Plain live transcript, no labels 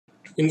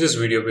In this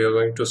video, we are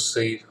going to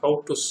see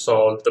how to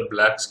solve the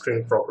black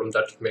screen problem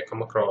that you may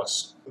come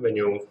across when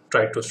you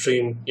try to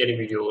stream any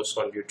videos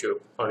on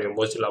YouTube on your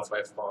Mozilla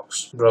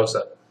Firefox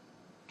browser.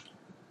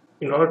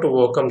 In order to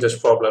overcome this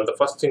problem, the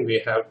first thing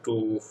we have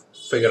to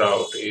figure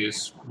out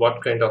is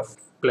what kind of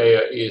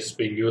player is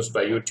being used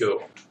by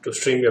YouTube to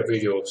stream your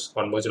videos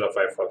on Mozilla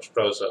Firefox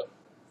browser.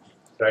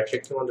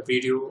 Right-clicking on the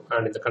video,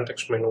 and in the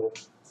context menu,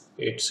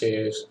 it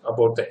says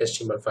about the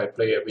HTML5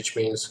 player, which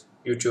means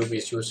YouTube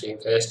is using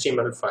a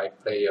HTML5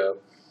 player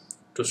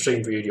to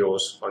stream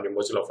videos on your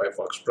Mozilla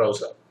Firefox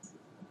browser.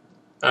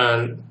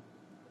 And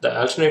the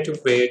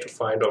alternative way to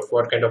find out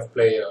what kind of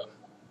player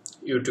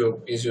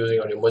YouTube is using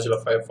on your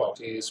Mozilla Firefox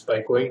is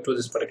by going to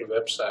this particular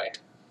website,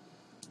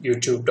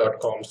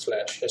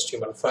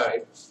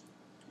 youtube.com/html5,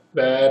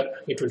 where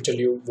it will tell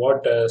you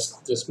what does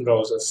this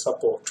browser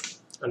support.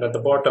 And at the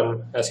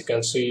bottom, as you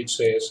can see, it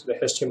says the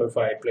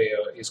HTML5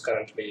 player is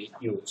currently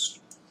used.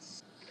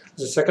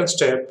 The second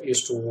step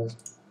is to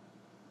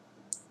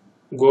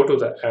go to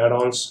the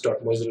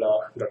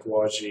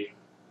addons.mozilla.org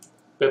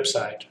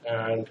website,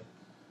 and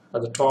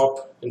at the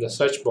top in the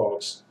search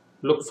box,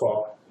 look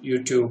for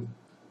YouTube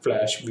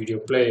Flash Video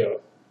Player.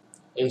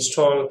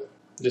 Install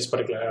this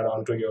particular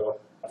add-on to your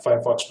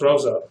Firefox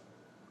browser.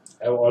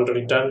 I've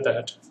already done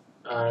that.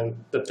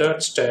 And the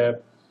third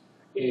step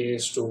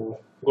is to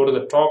go to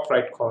the top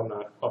right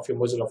corner of your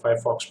Mozilla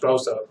Firefox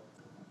browser,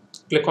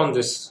 click on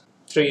these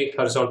three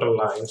horizontal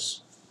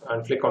lines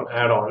and click on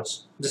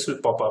add-ons. This will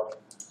pop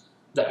up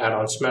the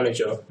add-ons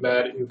manager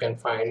where you can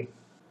find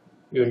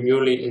your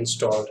newly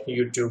installed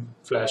YouTube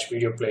Flash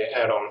Video Player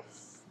add-on.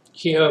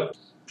 Here,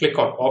 click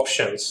on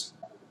options.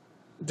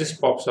 This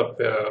pops up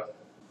a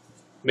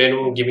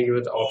menu giving you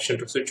the option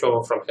to switch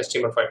over from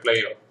HTML5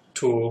 player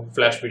to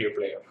Flash Video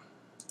Player.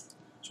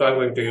 So I'm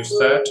going to use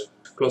that.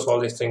 Close all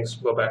these things,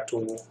 go back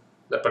to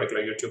that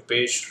particular YouTube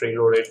page,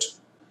 reload it,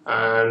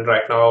 and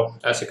right now,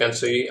 as you can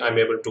see, I'm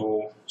able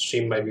to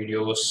stream my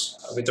videos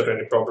without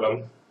any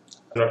problem.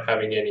 I'm not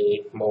having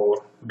any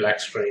more black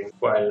screen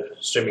while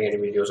streaming any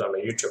videos on my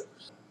YouTube.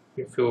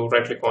 If you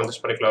right click on this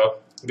particular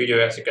video,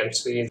 as you can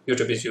see,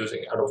 YouTube is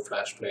using Adobe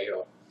Flash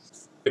Player.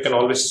 You can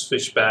always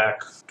switch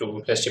back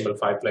to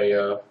HTML5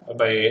 player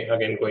by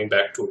again going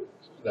back to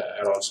the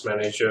add-ons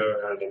manager,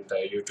 and in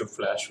the YouTube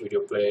Flash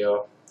Video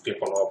Player, click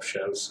on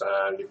options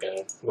and you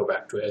can go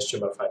back to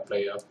HTML5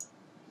 player.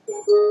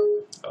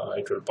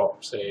 It will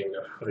pop saying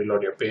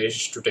reload your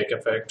page to take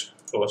effect,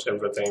 close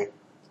everything,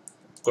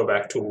 go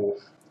back to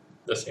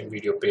the same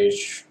video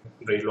page,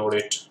 reload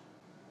it,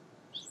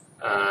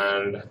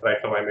 and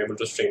right now I'm able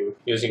to stream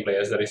using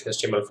players, that is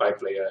HTML5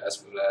 player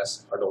as well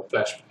as Adobe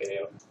Flash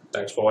Player.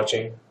 Thanks for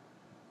watching.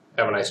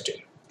 Have a nice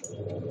day.